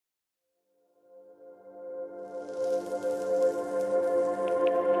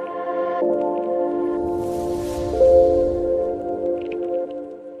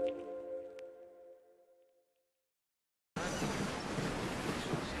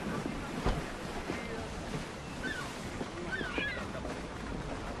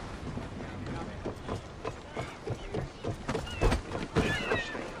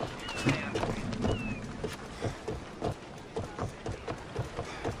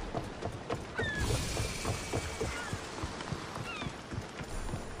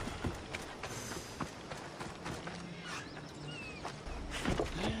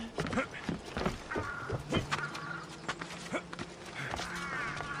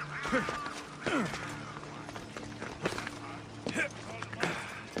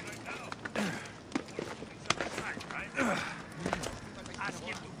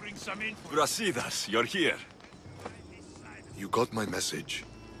Brasidas, you're here. You got my message.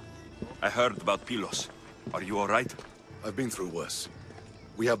 I heard about Pilos. Are you all right? I've been through worse.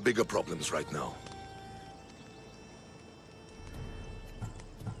 We have bigger problems right now.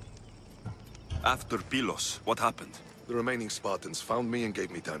 After Pilos, what happened? The remaining Spartans found me and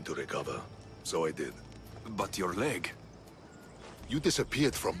gave me time to recover. So I did. But your leg? You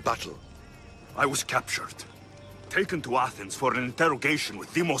disappeared from battle. I was captured. Taken to Athens for an interrogation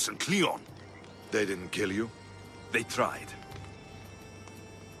with Deimos and Cleon. They didn't kill you? They tried.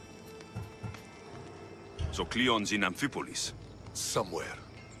 So Cleon's in Amphipolis? Somewhere.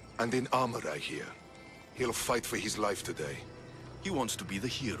 And in armor, I hear. He'll fight for his life today. He wants to be the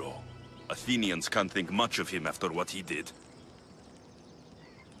hero. Athenians can't think much of him after what he did.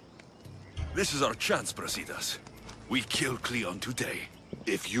 This is our chance, Brasidas. We kill Cleon today.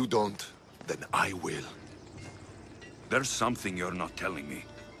 If you don't, then I will. There's something you're not telling me.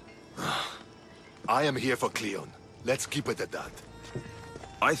 I am here for Cleon. Let's keep it at that.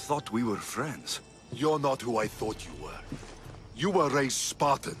 I thought we were friends. You're not who I thought you were. You were raised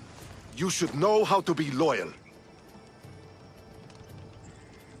Spartan. You should know how to be loyal.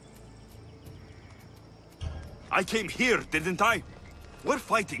 I came here, didn't I? We're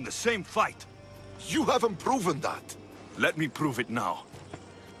fighting the same fight. You haven't proven that. Let me prove it now.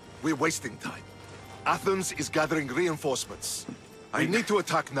 We're wasting time. Athens is gathering reinforcements. We need to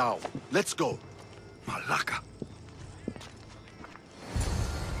attack now. Let's go. Malaka.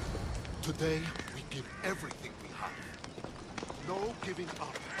 Today, we give everything we have. No giving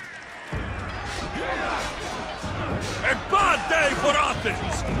up. A bad day for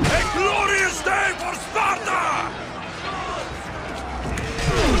Athens! A glorious day for Sparta!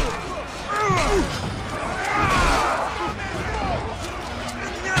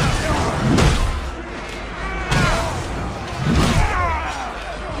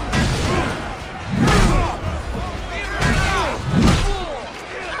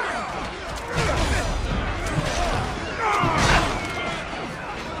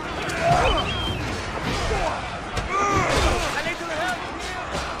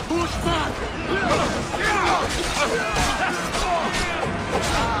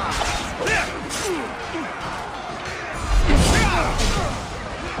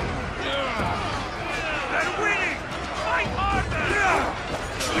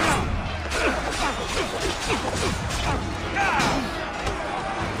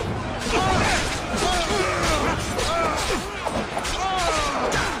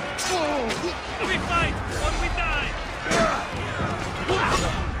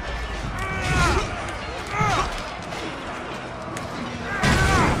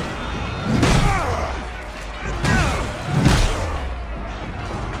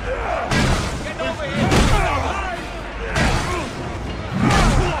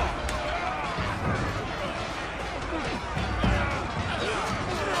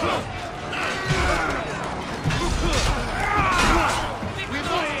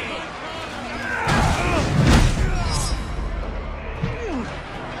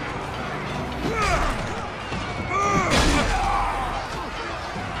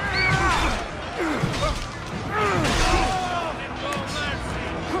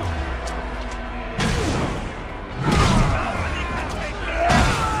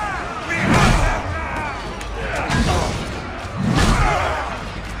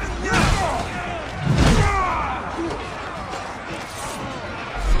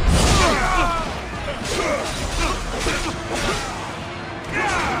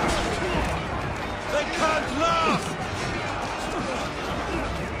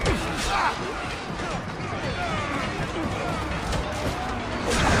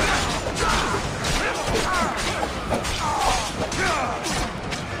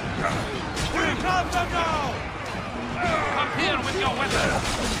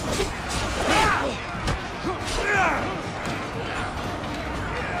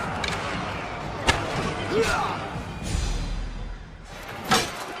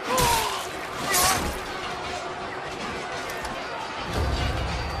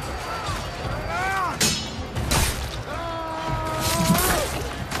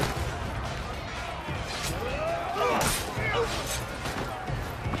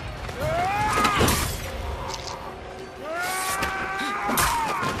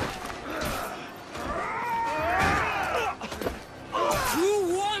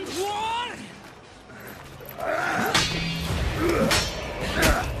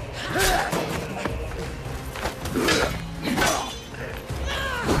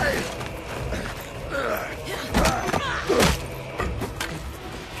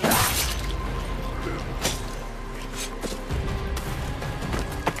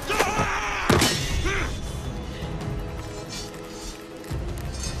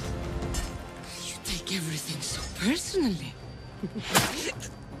 everything so personally.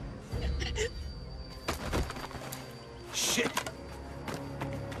 Shit!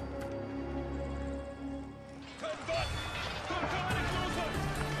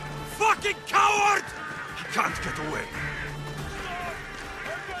 Fucking coward! He can't get away.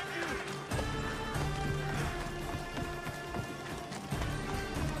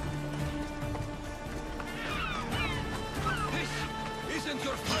 This isn't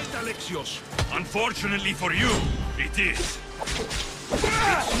your fight, Alexios. Unfortunately for you, it is.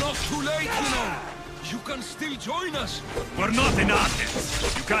 It's not too late, you know. You can still join us. We're not in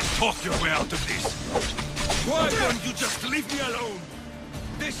Athens. You can't talk your way out of this. Why don't you just leave me alone?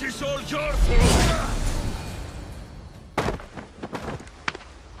 This is all your fault!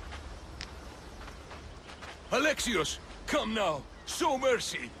 Alexios, come now. Show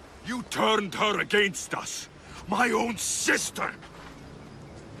mercy. You turned her against us. My own sister.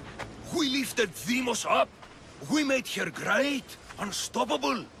 We lifted Demos up. We made her great,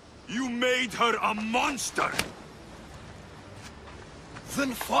 unstoppable. You made her a monster.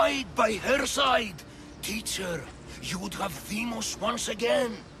 Then fight by her side. Teach her. You would have Demos once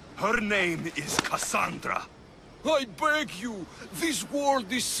again. Her name is Cassandra. I beg you. This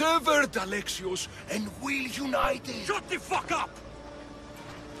world is severed, Alexios, and we'll unite it. Shut the fuck up!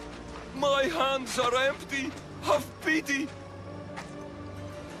 My hands are empty. Have pity.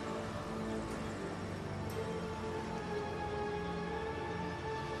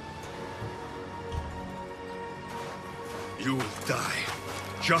 You will die,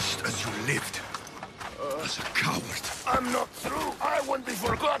 just as you lived. As a coward. I'm not through. I won't be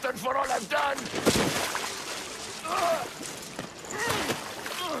forgotten for all I've done.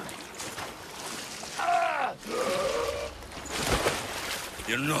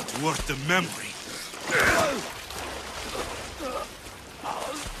 You're not worth the memory.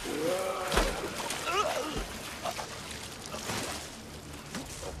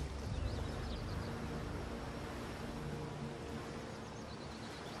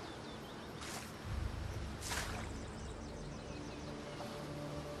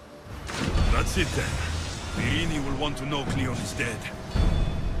 That's it then. Irini will want to know Cleon is dead.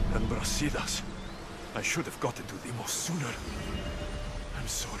 And Brasidas. I should have gotten to Demos sooner. I'm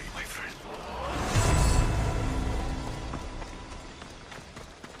sorry, my friend.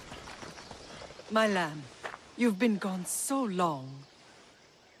 My lamb, you've been gone so long.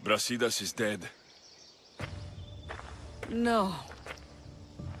 Brasidas is dead. No.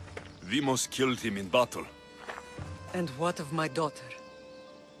 Demos killed him in battle. And what of my daughter?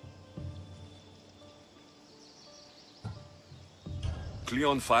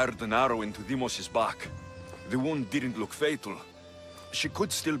 Cleon fired an arrow into Demos' back. The wound didn't look fatal. She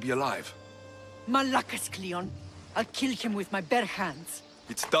could still be alive. Malakas, Cleon. I'll kill him with my bare hands.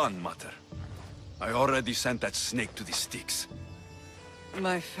 It's done, Mater. I already sent that snake to the Styx.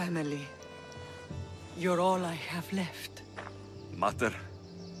 My family. You're all I have left. Mater,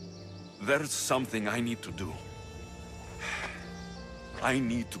 there's something I need to do. I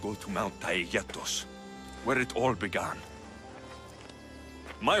need to go to Mount Taygetos, where it all began.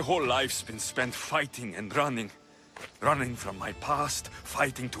 My whole life's been spent fighting and running. Running from my past,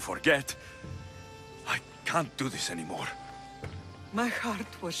 fighting to forget. I can't do this anymore. My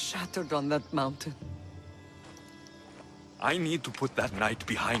heart was shattered on that mountain. I need to put that night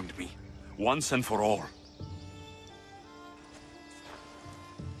behind me, once and for all.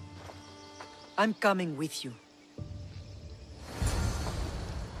 I'm coming with you.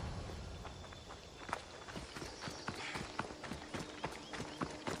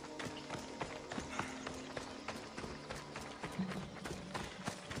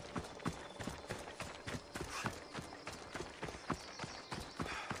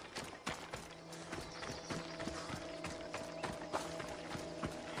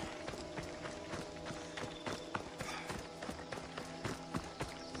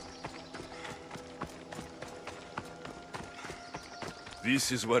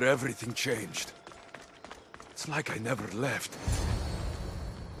 This is where everything changed. It's like I never left.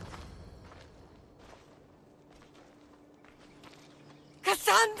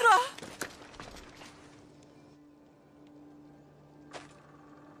 Cassandra!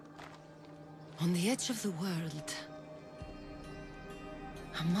 On the edge of the world,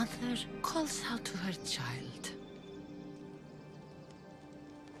 a mother calls out to her child.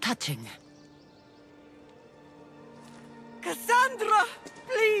 Touching. Cassandra!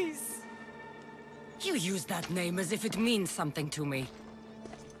 Please! You use that name as if it means something to me.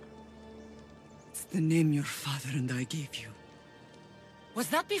 It's the name your father and I gave you. Was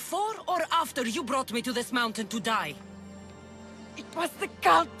that before or after you brought me to this mountain to die? It was the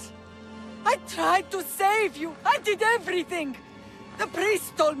Count! I tried to save you. I did everything. The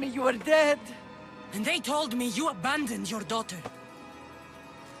priest told me you were dead. And they told me you abandoned your daughter.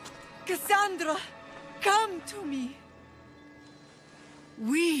 Cassandra, come to me.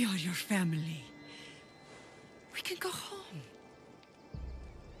 We are your family. We can go home.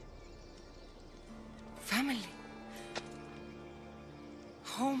 Family.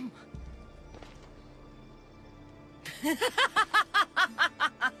 Home.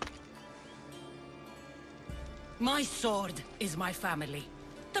 My sword is my family.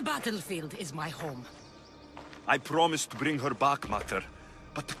 The battlefield is my home. I promised to bring her back, Mater.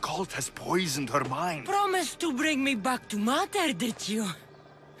 But the cult has poisoned her mind. Promised to bring me back to Mater, did you?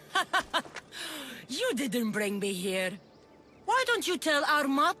 You didn't bring me here. Why don't you tell our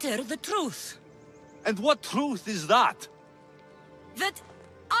Mater the truth? And what truth is that? That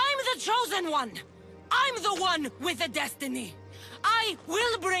I'm the chosen one! I'm the one with a destiny! I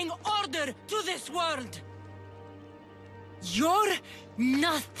will bring order to this world! You're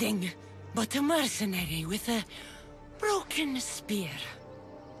nothing but a mercenary with a broken spear.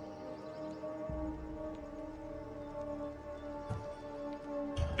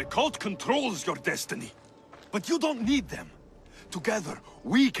 The cult controls your destiny. But you don't need them. Together,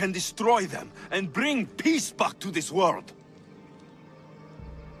 we can destroy them and bring peace back to this world.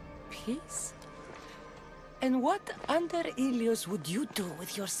 Peace? And what under Ilios would you do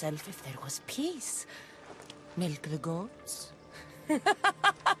with yourself if there was peace? Milk the goats? Look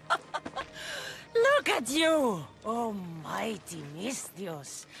at you! Oh, mighty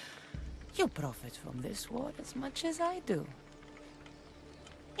Mistios. You profit from this war as much as I do.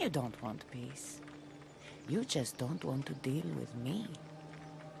 You don't want peace. You just don't want to deal with me.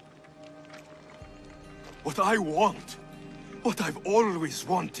 What I want, what I've always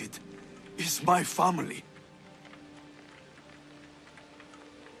wanted, is my family.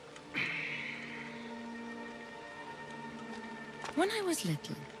 When I was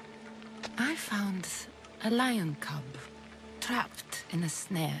little, I found a lion cub trapped in a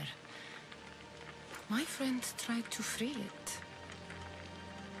snare. My friend tried to free it.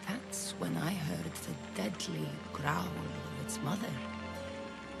 That's when I heard the deadly growl of its mother.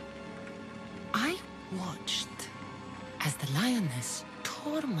 I watched as the lioness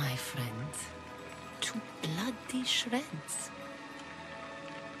tore my friend to bloody shreds.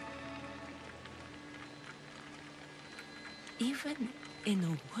 Even in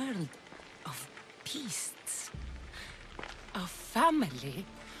a world of beasts, a family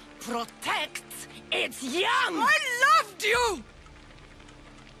protects its young! I loved you!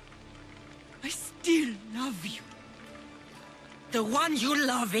 I still love you. The one you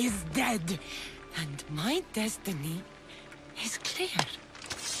love is dead, and my destiny is clear.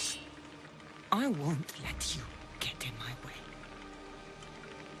 I won't let you get in my way.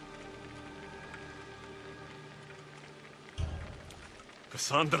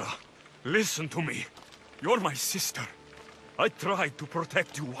 Cassandra, listen to me. You're my sister. I tried to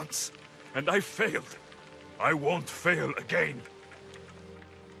protect you once, and I failed. I won't fail again.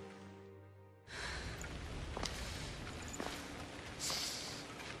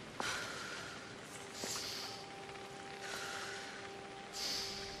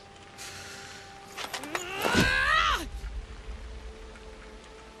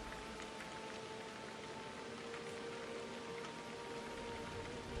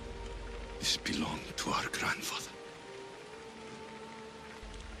 This belonged to our grandfather.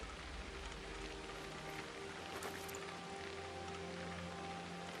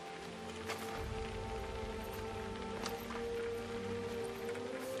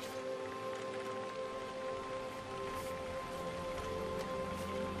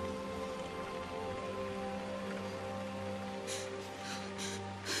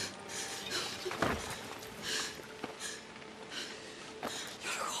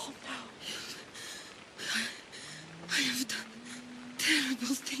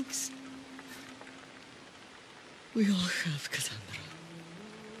 We all have, Cassandra.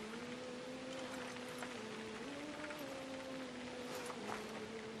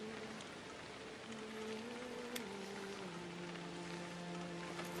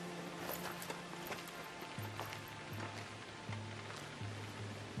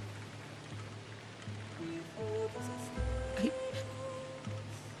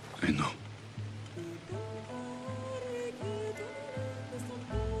 I know.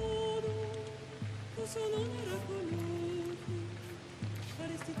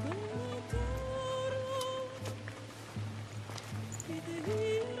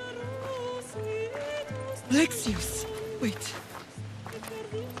 Alexios, wait.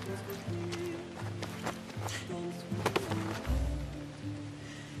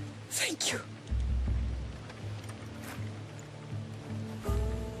 Thank you.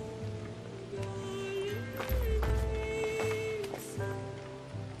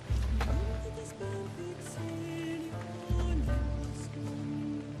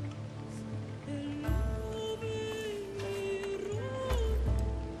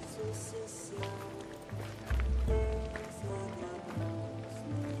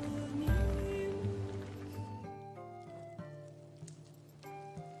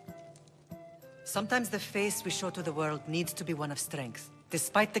 Sometimes the face we show to the world needs to be one of strength,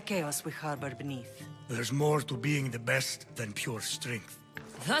 despite the chaos we harbor beneath. There's more to being the best than pure strength.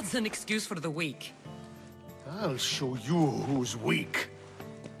 That's an excuse for the weak. I'll show you who's weak.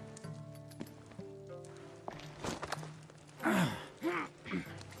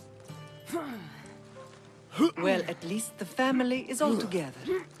 Well, at least the family is all together.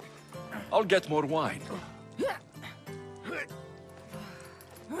 I'll get more wine.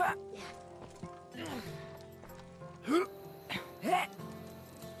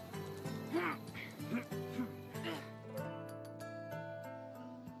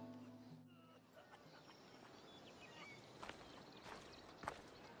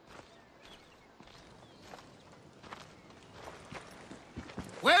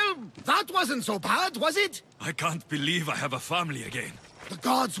 Well, that wasn't so bad, was it? I can't believe I have a family again. The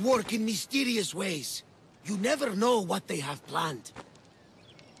gods work in mysterious ways. You never know what they have planned.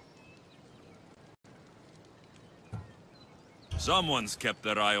 Someone's kept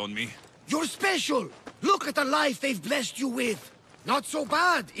their eye on me. You're special! Look at the life they've blessed you with! Not so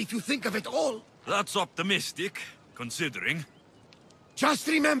bad, if you think of it all. That's optimistic, considering. Just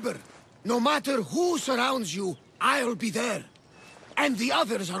remember, no matter who surrounds you, I'll be there. And the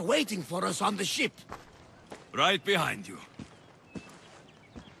others are waiting for us on the ship. Right behind you.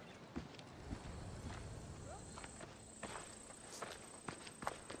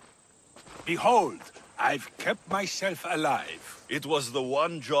 Behold, I've kept myself alive. It was the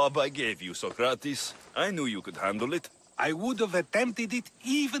one job I gave you, Socrates. I knew you could handle it. I would have attempted it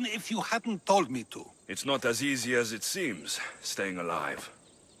even if you hadn't told me to. It's not as easy as it seems, staying alive.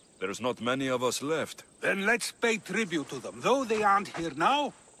 There's not many of us left. Then let's pay tribute to them. Though they aren't here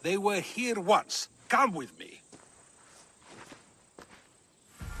now, they were here once. Come with me.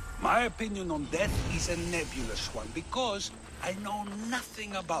 My opinion on death is a nebulous one, because I know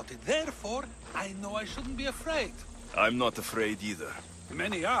nothing about it. Therefore, I know I shouldn't be afraid. I'm not afraid either.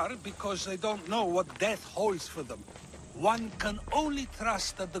 Many are, because they don't know what death holds for them. One can only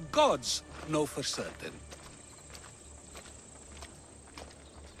trust that the gods know for certain.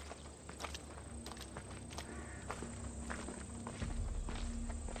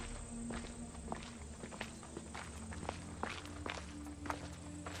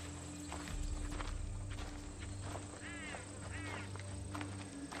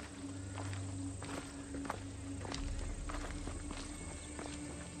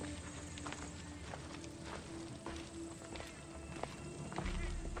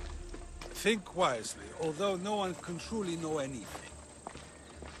 Think wisely, although no one can truly know anything.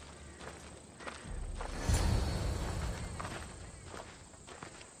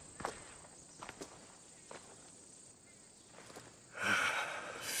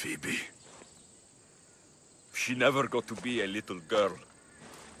 Phoebe. She never got to be a little girl.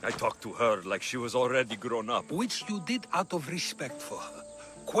 I talked to her like she was already grown up. Which you did out of respect for her.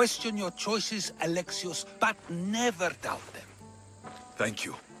 Question your choices, Alexios, but never doubt them. Thank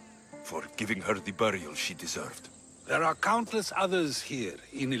you for giving her the burial she deserved. There are countless others here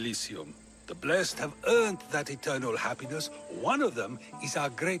in Elysium. The blessed have earned that eternal happiness. One of them is our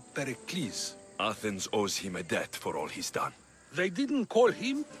great Pericles. Athens owes him a debt for all he's done. They didn't call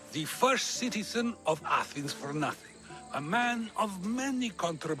him the first citizen of Athens for nothing. A man of many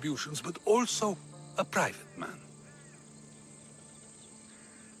contributions, but also a private man.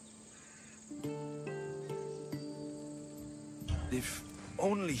 If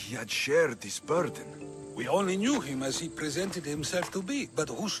only he had shared this burden. We only knew him as he presented himself to be, but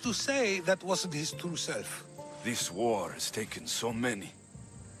who's to say that wasn't his true self? This war has taken so many.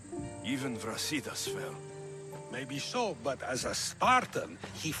 Even Brasidas fell. Maybe so, but as a Spartan,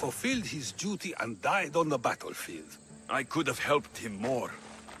 he fulfilled his duty and died on the battlefield. I could have helped him more.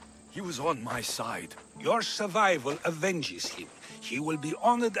 He was on my side. Your survival avenges him. He will be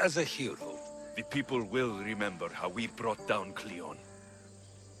honored as a hero. The people will remember how we brought down Cleon.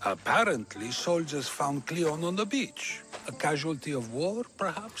 Apparently, soldiers found Cleon on the beach. A casualty of war,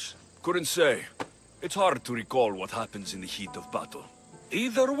 perhaps? Couldn't say. It's hard to recall what happens in the heat of battle.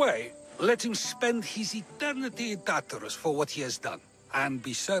 Either way, let him spend his eternity in Tartarus for what he has done. And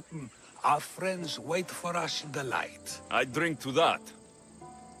be certain, our friends wait for us in the light. I drink to that.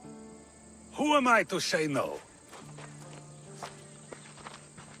 Who am I to say no?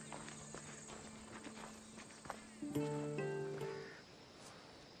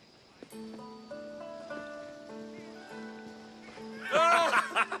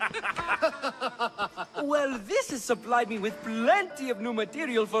 Well, this has supplied me with plenty of new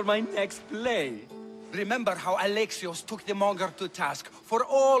material for my next play. Remember how Alexios took the monger to task for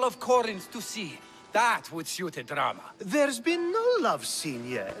all of Corinth to see? That would suit a drama. There's been no love scene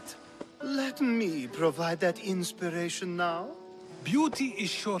yet. Let me provide that inspiration now. Beauty is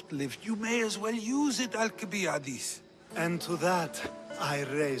short-lived. You may as well use it, Alcibiades. And to that, I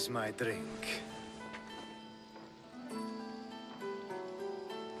raise my drink.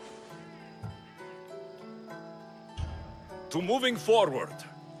 To moving forward,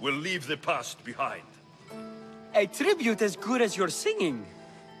 we'll leave the past behind. A tribute as good as your singing.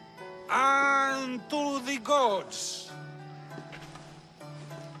 And to the gods.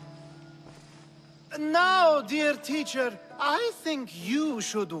 Now, dear teacher, I think you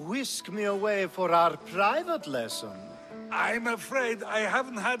should whisk me away for our private lesson. I'm afraid I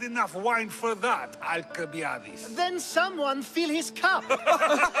haven't had enough wine for that, Alcibiades. Then someone fill his cup.